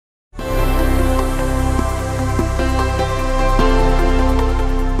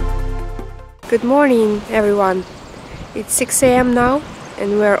Good morning, everyone. It's 6 a.m. now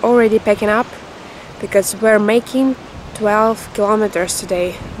and we're already packing up because we're making 12 kilometers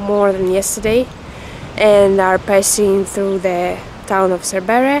today, more than yesterday, and are passing through the town of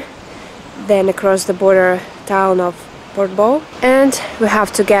Cerbere, then across the border town of Portbou, and we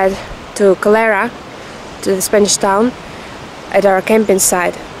have to get to Colera, to the Spanish town, at our camping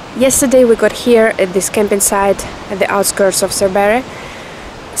site. Yesterday we got here at this camping site at the outskirts of Cerbere,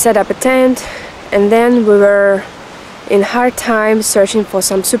 set up a tent, and then we were in hard time searching for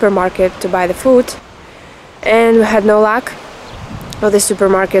some supermarket to buy the food, and we had no luck. All the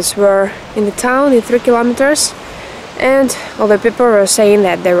supermarkets were in the town in 3 kilometers, and all the people were saying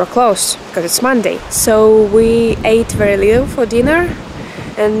that they were closed because it's Monday. So we ate very little for dinner,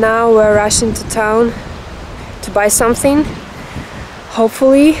 and now we're rushing to town to buy something,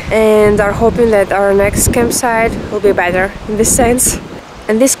 hopefully, and are hoping that our next campsite will be better in this sense.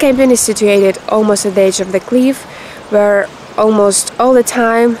 And this camping is situated almost at the edge of the cliff, where almost all the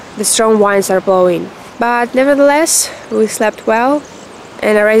time the strong winds are blowing. But nevertheless, we slept well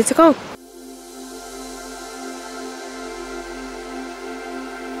and are ready to go.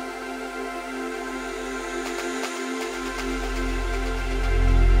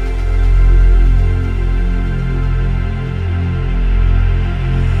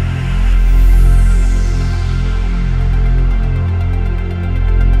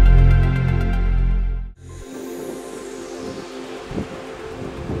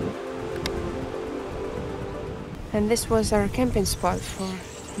 And this was our camping spot for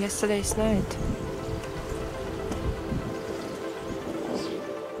yesterday's night.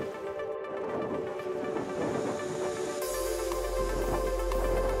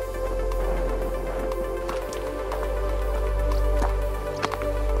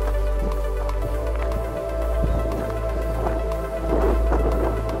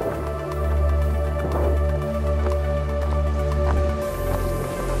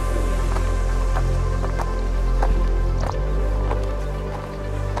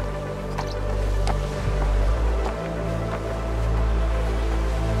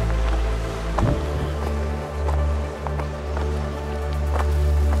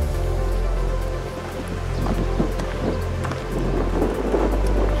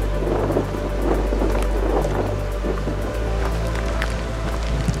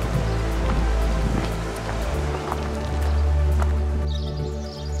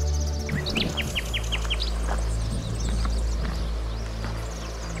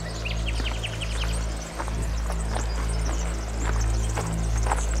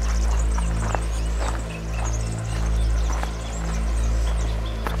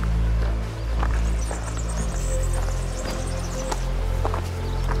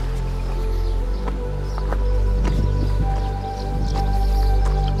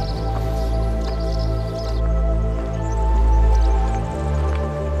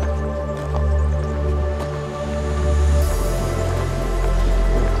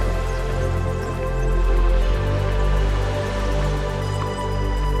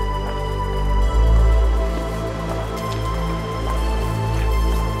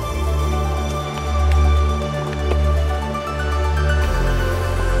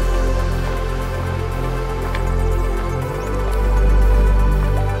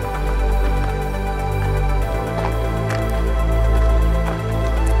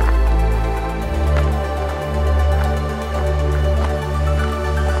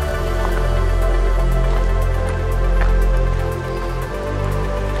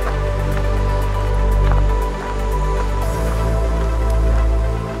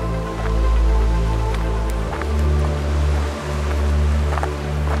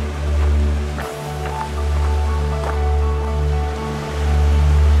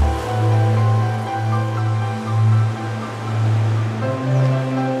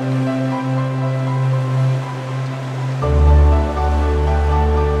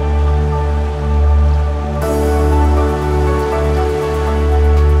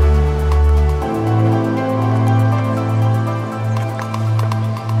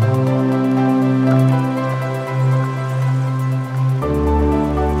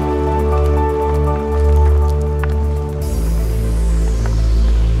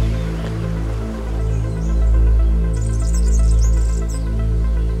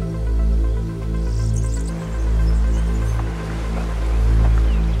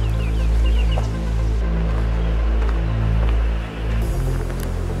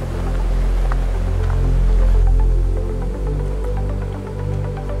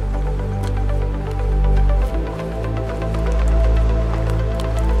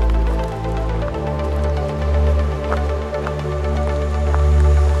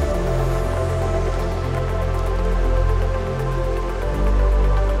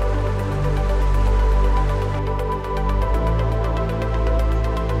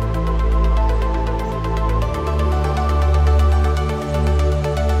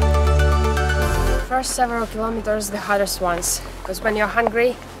 first several kilometers the hardest ones, because when you're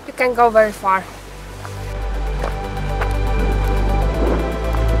hungry you can go very far.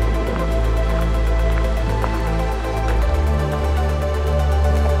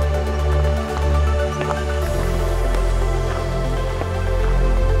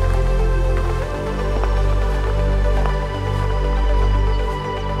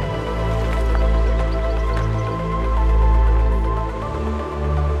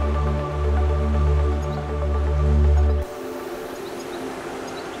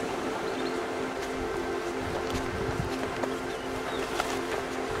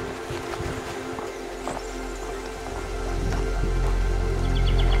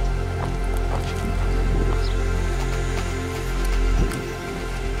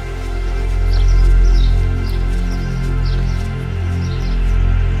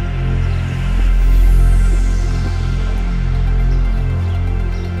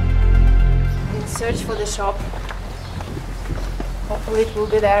 Search for the shop. Hopefully it will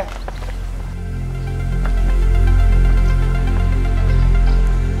be there.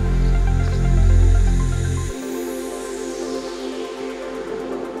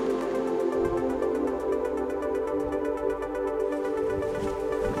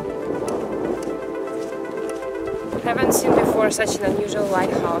 Haven't seen before such an unusual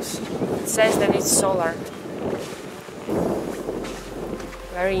lighthouse. It says that it's solar.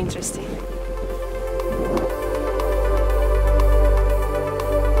 Very interesting.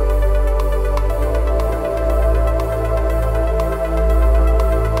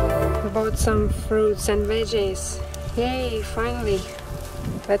 Bought some fruits and veggies. Yay, finally!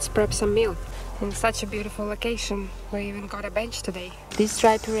 Let's prep some meal. In such a beautiful location, we even got a bench today. This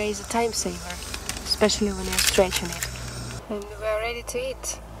dry puree is a time saver, especially when you're stretching it. And we're ready to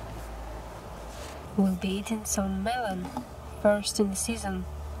eat. We'll be eating some melon, first in the season.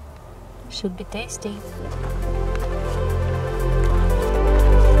 Should be tasty.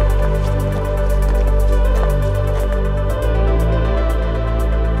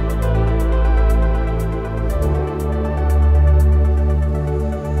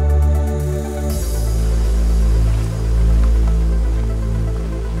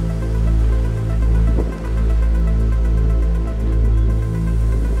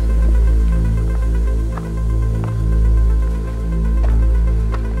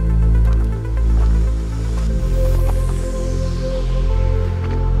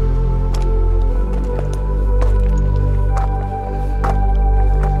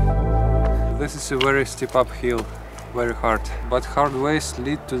 This is a very steep uphill, very hard, but hard ways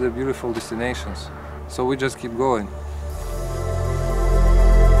lead to the beautiful destinations, so we just keep going.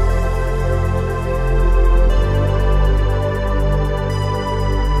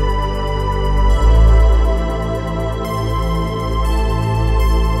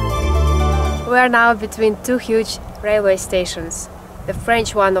 We are now between two huge railway stations, the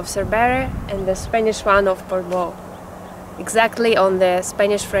French one of Cerbère and the Spanish one of Portbou, exactly on the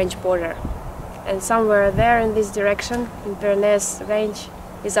Spanish-French border. And somewhere there in this direction, in Pyrénées range,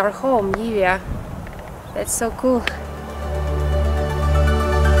 is our home, Yvia. That's so cool.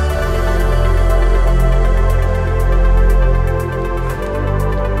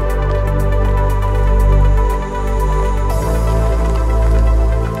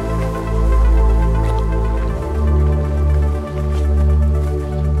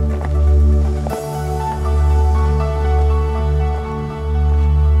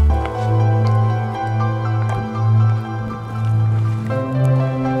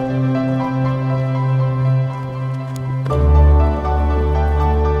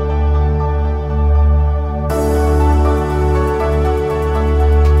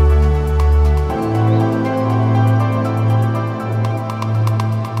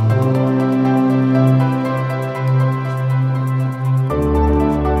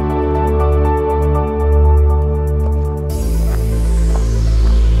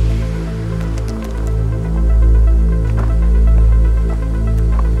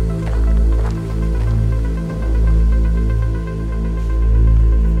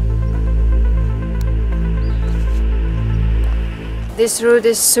 This route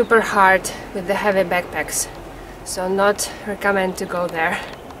is super hard with the heavy backpacks, so not recommend to go there.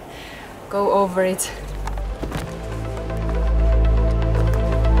 Go over it.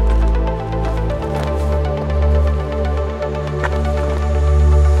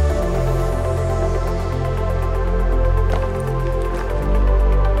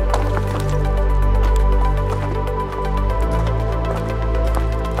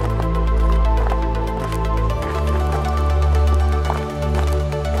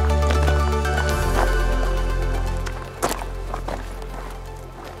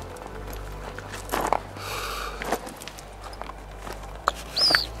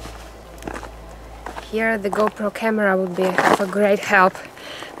 Here the GoPro camera would be of a great help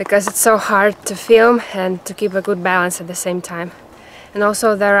because it's so hard to film and to keep a good balance at the same time. And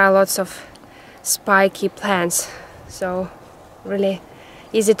also there are lots of spiky plants, so really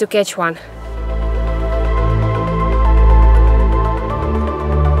easy to catch one.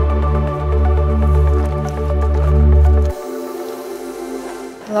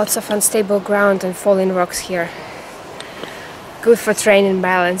 Lots of unstable ground and falling rocks here. Good for training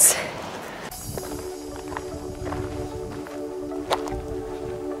balance.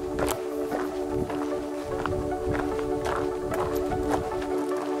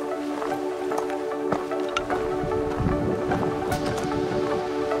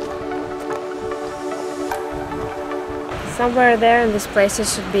 Somewhere there in these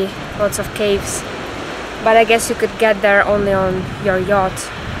places should be lots of caves, but I guess you could get there only on your yacht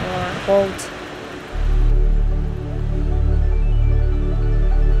or boat.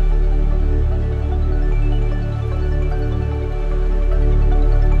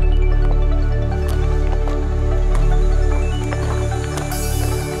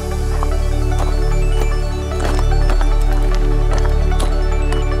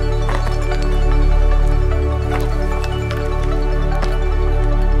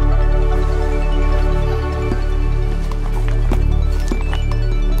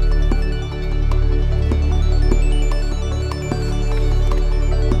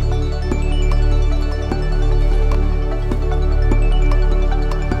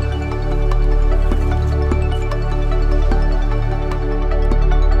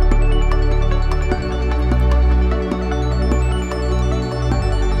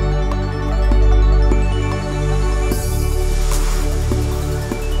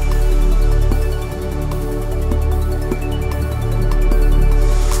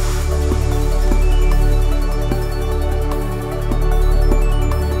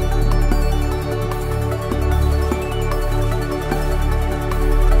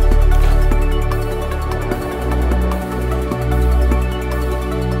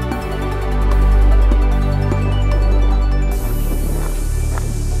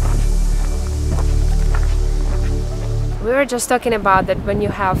 We were just talking about that when you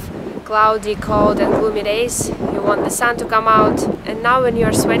have cloudy, cold and gloomy days, you want the sun to come out, and now when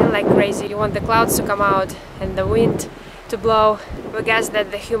you're sweating like crazy, you want the clouds to come out and the wind to blow. We guess that's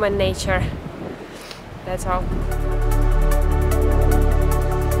the human nature. That's all.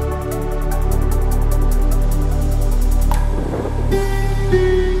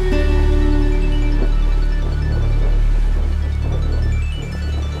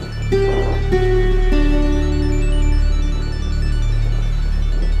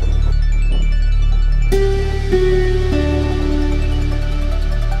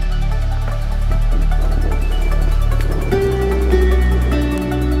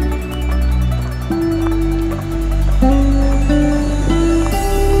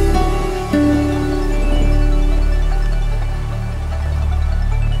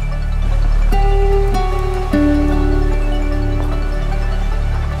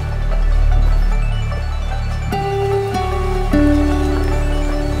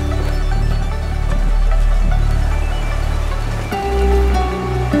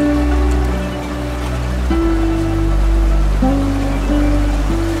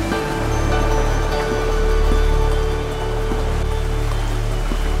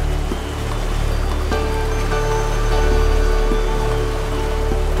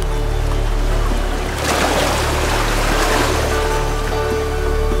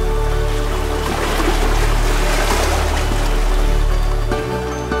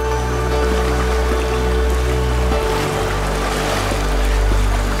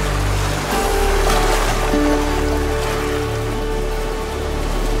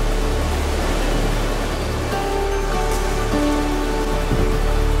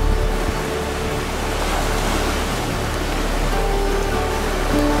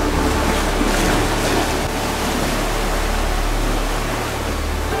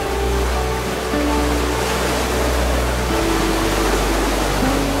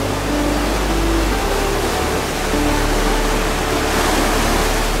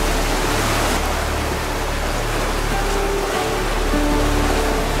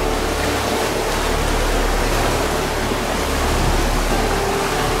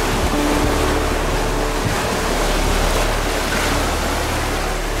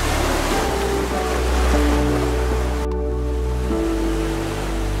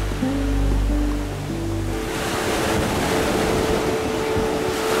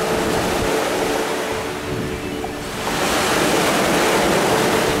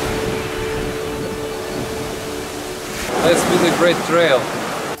 Let's do the great trail.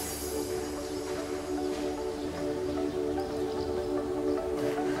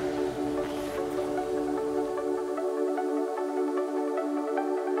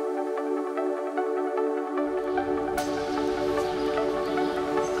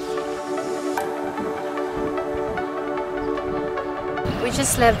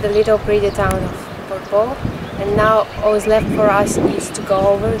 just left the little pretty town of Portbou, and now all is left for us is to go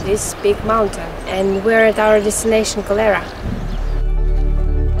over this big mountain, and we're at our destination Colera.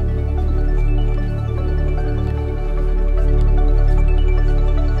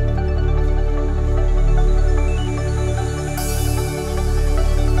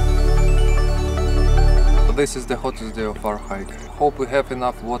 This is the hottest day of our hike. Hope we have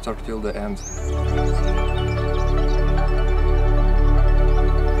enough water till the end.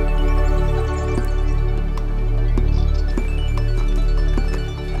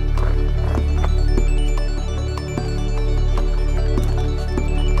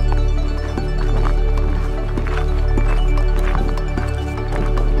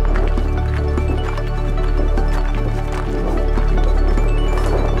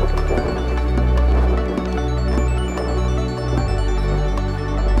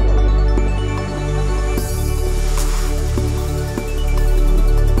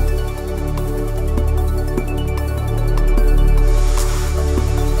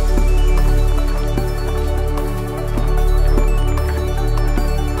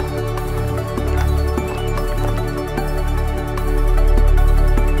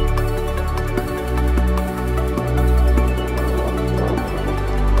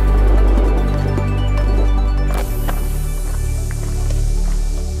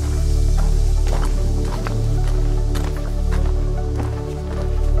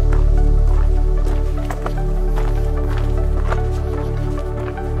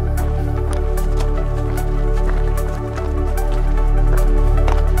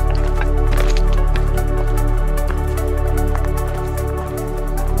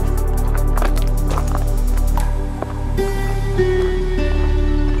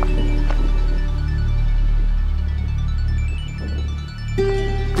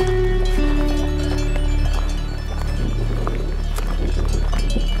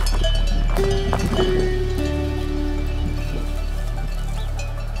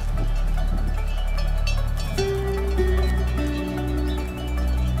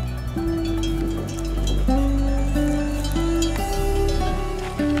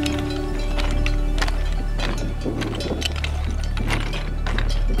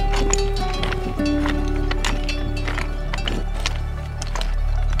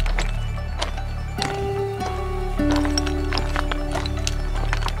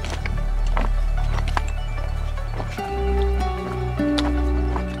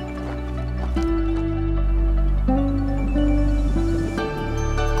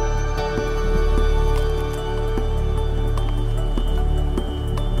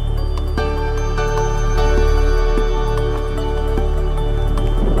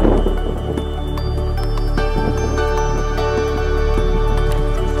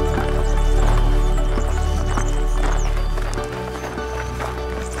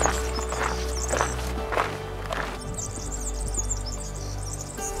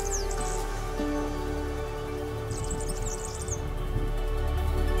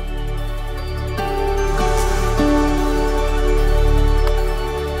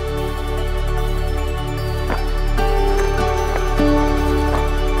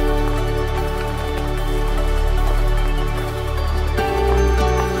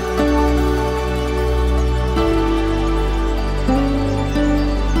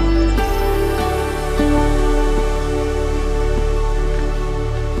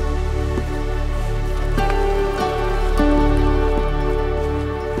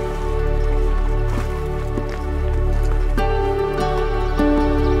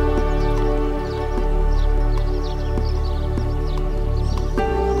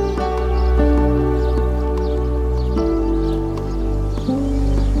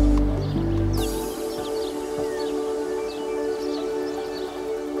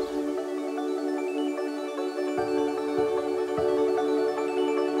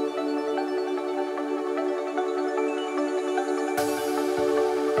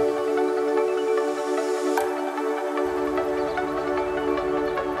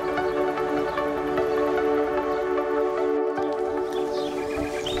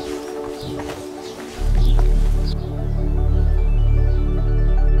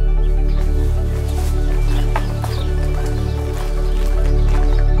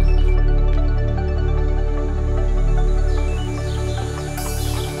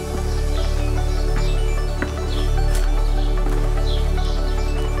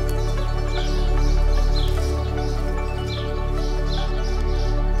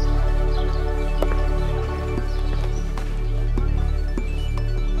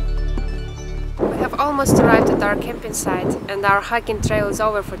 almost arrived at our camping site and our hiking trail is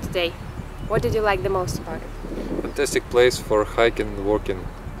over for today. What did you like the most about it? fantastic place for hiking and walking.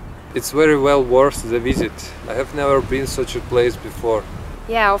 It's very well worth the visit. I have never been such a place before.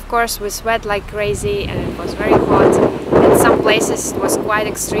 Yeah, of course we sweat like crazy and it was very hot. In some places it was quite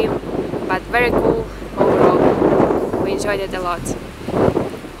extreme, but very cool overall. We enjoyed it a lot.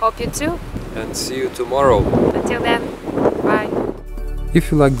 Hope you too. And see you tomorrow. Until then, bye.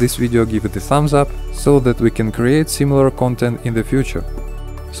 If you like this video, give it a thumbs up so that we can create similar content in the future.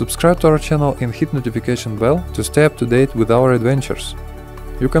 Subscribe to our channel and hit notification bell to stay up to date with our adventures.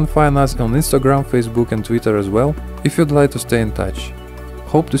 You can find us on Instagram, Facebook and Twitter as well if you'd like to stay in touch.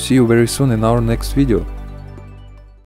 Hope to see you very soon in our next video.